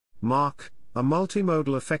MARC, a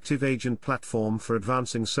multimodal affective agent platform for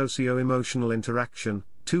advancing socio-emotional interaction,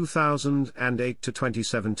 2008 to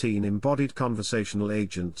 2017 embodied conversational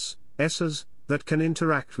agents, ESAs, that can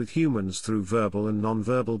interact with humans through verbal and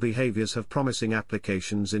non-verbal behaviors have promising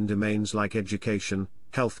applications in domains like education,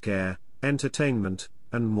 healthcare, entertainment,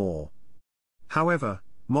 and more. However,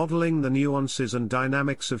 modeling the nuances and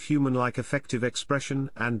dynamics of human-like affective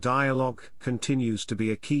expression and dialogue continues to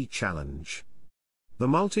be a key challenge. The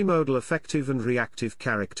Multimodal Affective and Reactive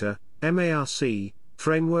Character (MARC)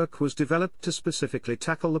 framework was developed to specifically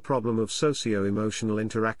tackle the problem of socio-emotional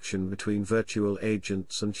interaction between virtual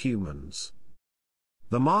agents and humans.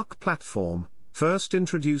 The MARC platform, first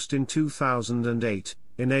introduced in 2008,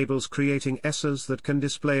 enables creating ESAs that can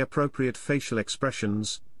display appropriate facial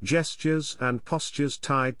expressions, gestures and postures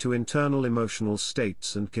tied to internal emotional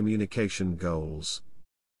states and communication goals.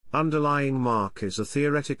 Underlying MARC is a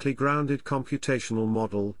theoretically grounded computational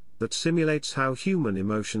model that simulates how human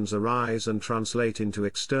emotions arise and translate into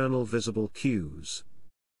external visible cues.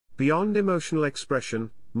 Beyond emotional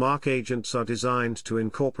expression, MARC agents are designed to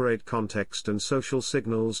incorporate context and social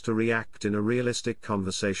signals to react in a realistic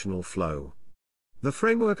conversational flow. The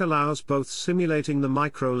framework allows both simulating the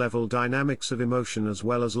micro-level dynamics of emotion as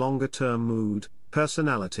well as longer-term mood,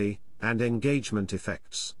 personality, and engagement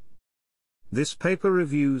effects. This paper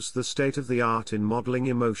reviews the state-of-the-art in modeling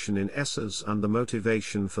emotion in ESAs and the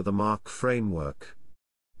motivation for the MARC framework.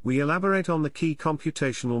 We elaborate on the key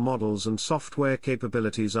computational models and software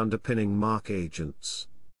capabilities underpinning MARC agents.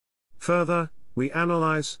 Further, we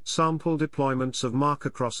analyze sample deployments of MARC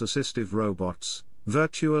across assistive robots,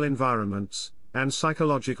 virtual environments, and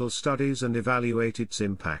psychological studies and evaluate its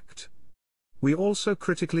impact. We also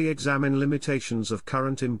critically examine limitations of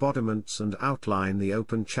current embodiments and outline the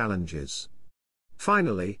open challenges.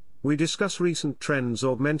 Finally, we discuss recent trends: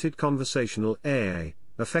 augmented conversational AI,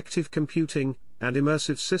 affective computing, and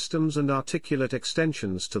immersive systems and articulate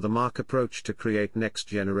extensions to the MARC approach to create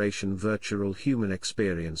next-generation virtual human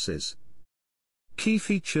experiences. Key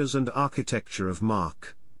features and architecture of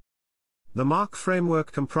MARC. The MARC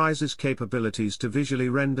framework comprises capabilities to visually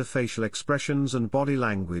render facial expressions and body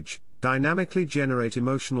language, dynamically generate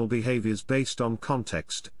emotional behaviors based on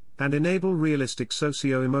context, and enable realistic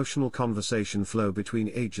socio-emotional conversation flow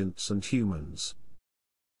between agents and humans.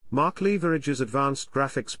 MARC leverages advanced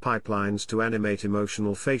graphics pipelines to animate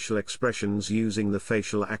emotional facial expressions using the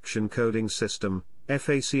Facial Action Coding System,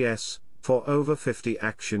 FACS, for over 50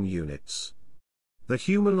 action units. The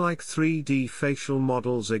human-like 3D facial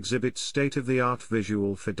models exhibit state-of-the-art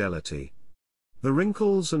visual fidelity. The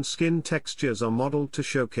wrinkles and skin textures are modeled to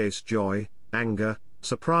showcase joy, anger,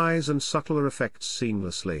 surprise and subtler effects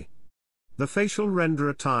seamlessly. The facial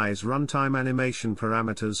renderer ties runtime animation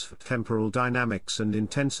parameters for temporal dynamics and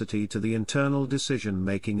intensity to the internal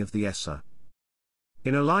decision-making of the ESA.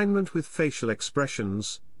 In alignment with facial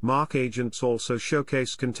expressions, MARC agents also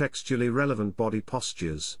showcase contextually relevant body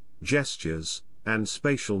postures, gestures, and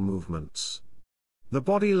spatial movements. The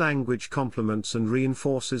body language complements and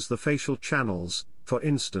reinforces the facial channels, for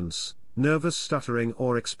instance, nervous stuttering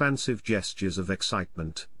or expansive gestures of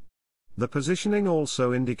excitement. The positioning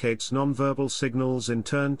also indicates nonverbal signals in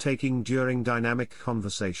turn-taking during dynamic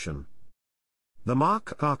conversation. The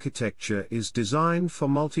MARC architecture is designed for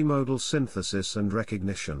multimodal synthesis and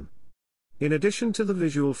recognition. In addition to the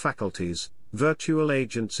visual faculties, virtual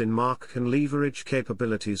agents in MARC can leverage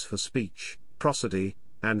capabilities for speech, prosody,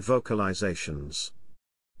 and vocalizations.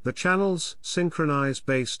 The channels synchronize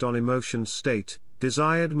based on emotion state,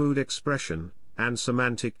 desired mood expression, and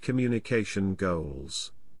semantic communication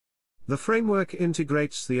goals. The framework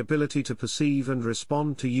integrates the ability to perceive and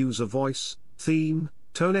respond to user voice, theme,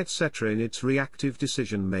 tone etc. in its reactive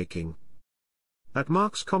decision-making. At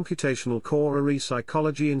MARC's computational core are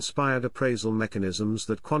psychology-inspired appraisal mechanisms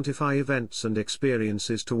that quantify events and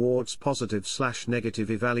experiences towards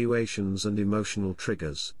positive/negative evaluations and emotional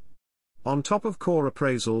triggers. On top of core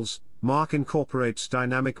appraisals, MARC incorporates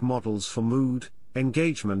dynamic models for mood,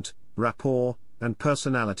 engagement, rapport, and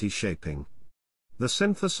personality shaping. The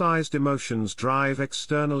synthesized emotions drive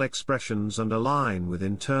external expressions and align with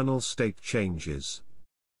internal state changes.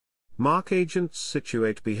 MARC agents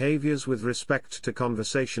situate behaviors with respect to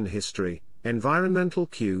conversation history, environmental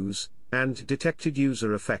cues, and detected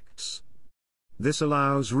user effects. This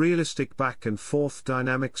allows realistic back-and-forth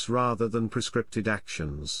dynamics rather than prescripted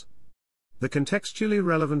actions. The contextually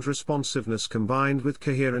relevant responsiveness combined with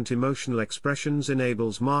coherent emotional expressions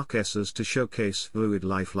enables MARC ESAs to showcase fluid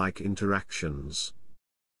lifelike interactions.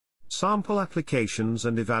 Sample applications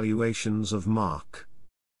and evaluations of MARC.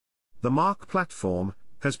 The MARC platform,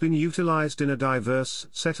 has been utilized in a diverse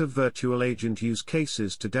set of virtual agent use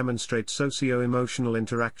cases to demonstrate socio-emotional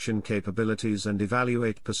interaction capabilities and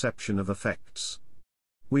evaluate perception of effects.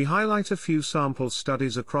 We highlight a few sample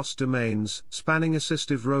studies across domains, spanning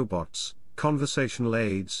assistive robots, conversational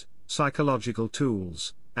aids, psychological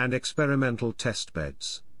tools, and experimental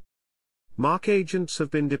testbeds. MARC agents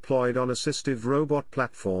have been deployed on assistive robot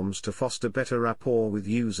platforms to foster better rapport with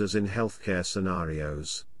users in healthcare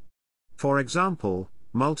scenarios. For example,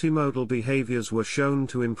 multimodal behaviors were shown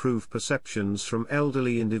to improve perceptions from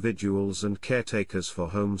elderly individuals and caretakers for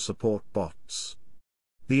home support bots.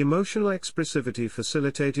 The emotional expressivity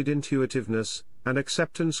facilitated intuitiveness and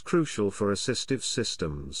acceptance crucial for assistive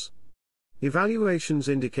systems. Evaluations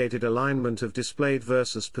indicated alignment of displayed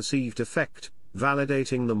versus perceived effect,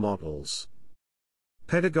 validating the models.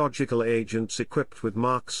 Pedagogical agents equipped with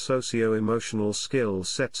MARC's socio-emotional skill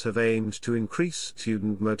sets have aimed to increase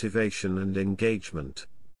student motivation and engagement.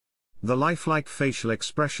 The lifelike facial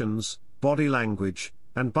expressions, body language,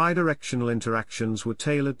 and bidirectional interactions were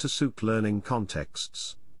tailored to suit learning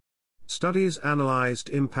contexts. Studies analyzed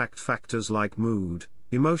impact factors like mood,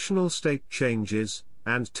 emotional state changes,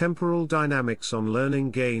 and temporal dynamics on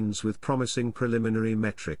learning gains with promising preliminary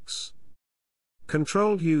metrics.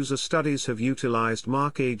 Controlled user studies have utilized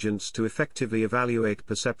MARC agents to effectively evaluate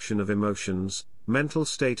perception of emotions, mental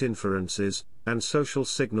state inferences, and social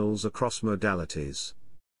signals across modalities.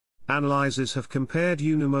 Analyses have compared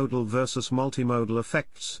unimodal versus multimodal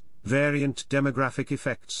effects, variant demographic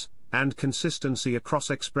effects, and consistency across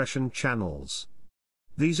expression channels.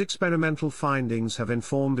 These experimental findings have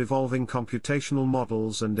informed evolving computational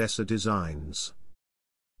models and ESSA designs.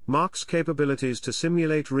 MARC's capabilities to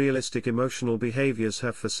simulate realistic emotional behaviors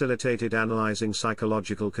have facilitated analyzing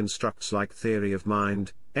psychological constructs like theory of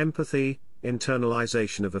mind, empathy,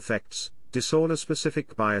 internalization of effects,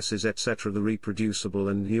 disorder-specific biases etc. The reproducible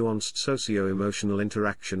and nuanced socio-emotional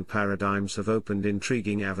interaction paradigms have opened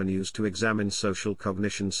intriguing avenues to examine social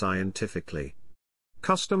cognition scientifically.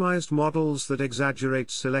 Customized models that exaggerate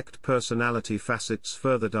select personality facets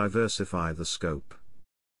further diversify the scope.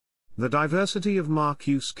 The diversity of MARC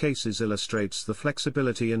use cases illustrates the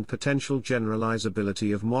flexibility and potential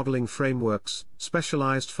generalizability of modeling frameworks,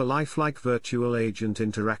 specialized for lifelike virtual agent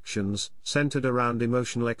interactions, centered around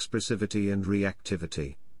emotional expressivity and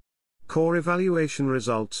reactivity. Core evaluation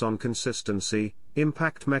results on consistency,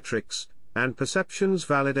 impact metrics, and perceptions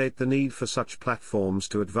validate the need for such platforms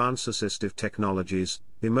to advance assistive technologies,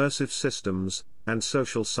 immersive systems, and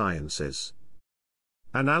social sciences.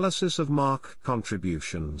 Analysis of MARC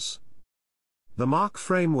contributions. The MARC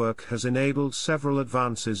framework has enabled several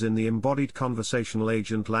advances in the embodied conversational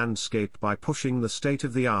agent landscape by pushing the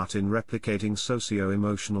state-of-the-art in replicating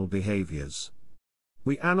socio-emotional behaviors.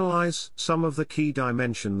 We analyze some of the key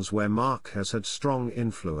dimensions where MARC has had strong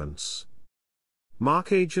influence.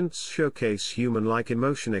 MARC agents showcase human-like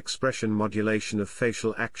emotion expression modulation of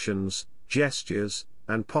facial actions, gestures,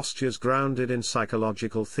 and postures grounded in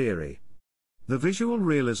psychological theory. The visual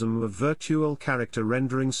realism of virtual character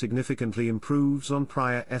rendering significantly improves on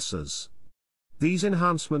prior ESSAs. These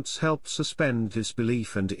enhancements help suspend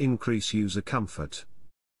disbelief and increase user comfort.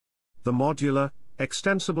 The modular,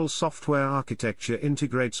 extensible software architecture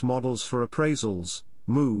integrates models for appraisals,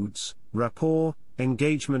 moods, rapport,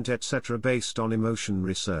 engagement etc. based on emotion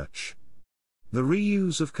research. The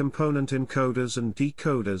reuse of component encoders and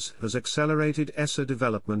decoders has accelerated ESSA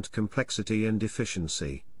development complexity and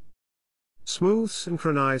efficiency. Smooth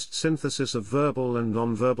synchronized synthesis of verbal and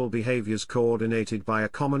nonverbal behaviors coordinated by a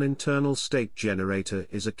common internal state generator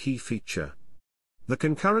is a key feature. The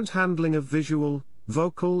concurrent handling of visual,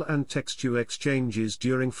 vocal and textual exchanges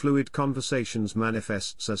during fluid conversations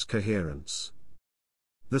manifests as coherence.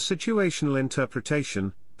 The situational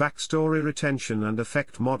interpretation, backstory retention and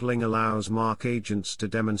effect modeling allows MARC agents to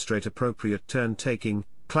demonstrate appropriate turn-taking,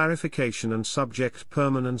 clarification and subject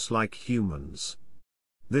permanence like humans.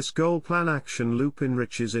 This goal-plan action loop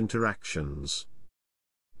enriches interactions.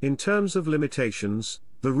 In terms of limitations,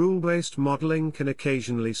 the rule-based modeling can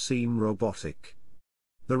occasionally seem robotic.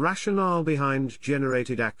 The rationale behind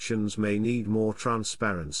generated actions may need more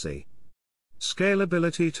transparency.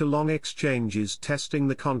 Scalability to long exchanges testing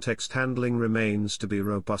the context handling remains to be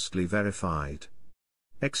robustly verified.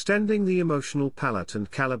 Extending the emotional palette and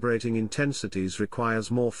calibrating intensities requires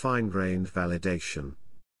more fine-grained validation.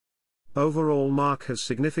 Overall, MARC has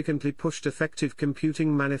significantly pushed effective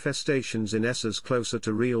computing manifestations in ESSAs closer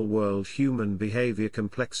to real-world human behavior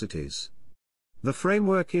complexities. The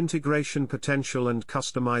framework integration potential and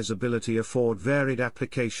customizability afford varied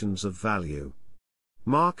applications of value.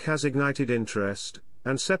 MARC has ignited interest,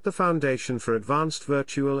 and set the foundation for advanced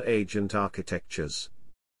virtual agent architectures.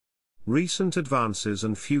 Recent advances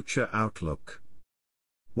and future outlook.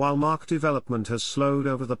 While MARC development has slowed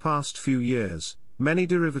over the past few years, many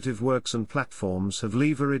derivative works and platforms have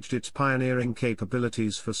leveraged its pioneering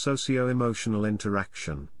capabilities for socio-emotional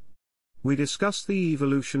interaction. We discuss the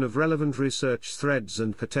evolution of relevant research threads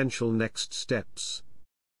and potential next steps.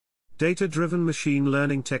 Data-driven machine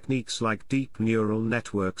learning techniques like deep neural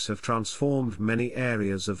networks have transformed many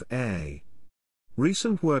areas of AI.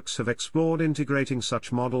 Recent works have explored integrating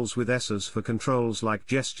such models with SOs for controls like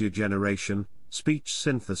gesture generation, speech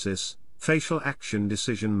synthesis, facial action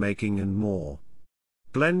decision-making and more.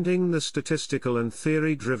 Blending the statistical and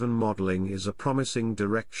theory-driven modeling is a promising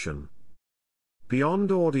direction.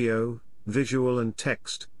 Beyond audio, visual and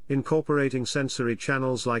text, incorporating sensory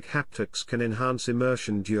channels like haptics can enhance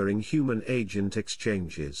immersion during human-agent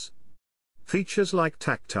exchanges. Features like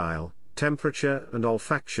tactile, temperature and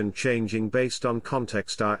olfaction changing based on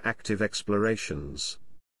context are active explorations.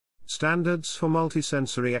 Standards for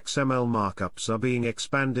multisensory XML markups are being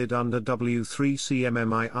expanded under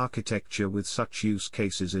W3C architecture with such use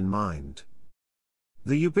cases in mind.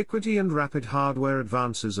 The ubiquity and rapid hardware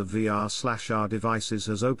advances of VR/AR devices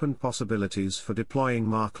has opened possibilities for deploying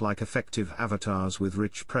MARC-like affective avatars with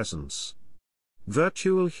rich presence.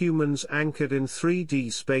 Virtual humans anchored in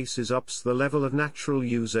 3D spaces ups the level of natural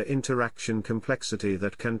user interaction complexity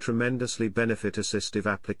that can tremendously benefit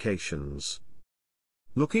assistive applications.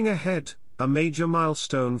 Looking ahead, a major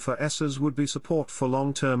milestone for SOs would be support for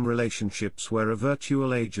long-term relationships where a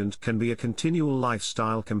virtual agent can be a continual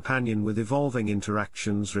lifestyle companion with evolving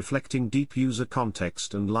interactions reflecting deep user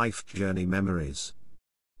context and life journey memories.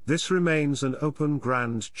 This remains an open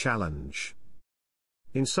grand challenge.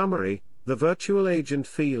 In summary, the virtual agent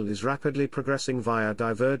field is rapidly progressing via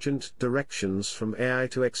divergent directions from AI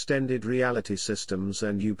to extended reality systems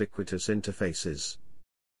and ubiquitous interfaces.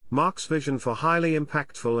 MARC's vision for highly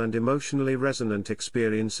impactful and emotionally resonant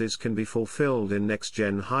experiences can be fulfilled in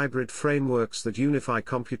next-gen hybrid frameworks that unify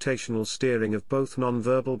computational steering of both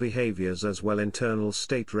nonverbal behaviors as well internal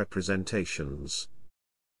state representations.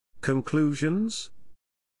 Conclusions?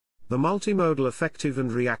 The multimodal affective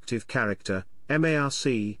and reactive character,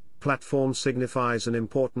 MARC, platform signifies an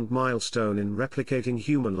important milestone in replicating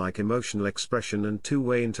human-like emotional expression and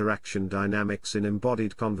two-way interaction dynamics in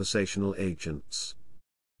embodied conversational agents.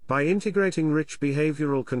 By integrating rich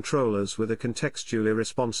behavioral controllers with a contextually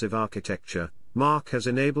responsive architecture, MARC has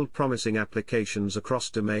enabled promising applications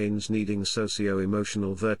across domains needing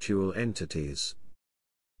socio-emotional virtual entities.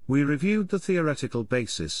 We reviewed the theoretical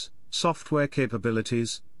basis, software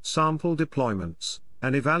capabilities, sample deployments,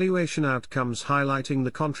 and evaluation outcomes highlighting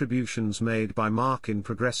the contributions made by MARC in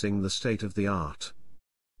progressing the state-of-the-art.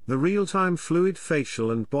 The real-time fluid facial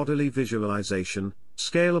and bodily visualization,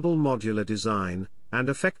 scalable modular design, and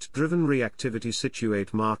effect-driven reactivity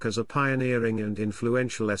situate MARC as a pioneering and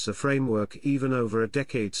influential SO framework even over a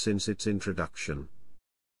decade since its introduction.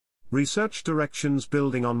 Research directions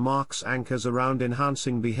building on MARC's anchors around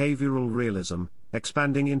enhancing behavioral realism,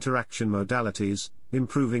 expanding interaction modalities,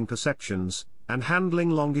 improving perceptions, and handling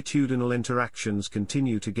longitudinal interactions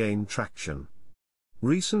continue to gain traction.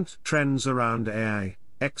 Recent trends around AI,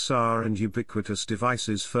 XR and ubiquitous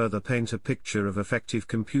devices further paint a picture of effective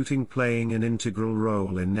computing playing an integral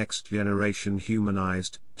role in next-generation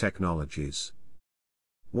humanized technologies.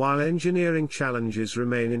 While engineering challenges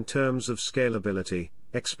remain in terms of scalability,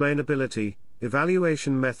 explainability,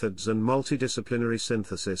 evaluation methods and multidisciplinary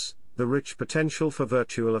synthesis, the rich potential for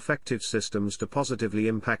virtual affective systems to positively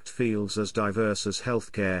impact fields as diverse as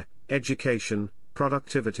healthcare, education,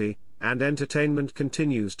 productivity, and entertainment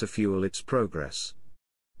continues to fuel its progress.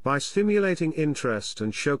 By stimulating interest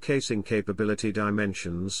and showcasing capability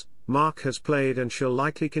dimensions, MARC has played and shall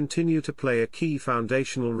likely continue to play a key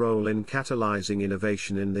foundational role in catalyzing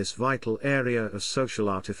innovation in this vital area of social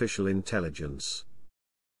artificial intelligence.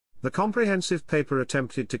 The comprehensive paper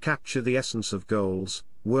attempted to capture the essence of goals,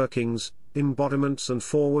 workings, embodiments and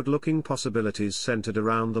forward-looking possibilities centered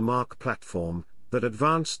around the MARC platform, that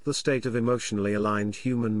advanced the state of emotionally aligned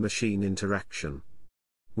human-machine interaction.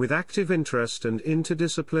 With active interest and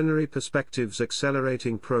interdisciplinary perspectives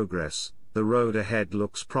accelerating progress, the road ahead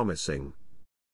looks promising.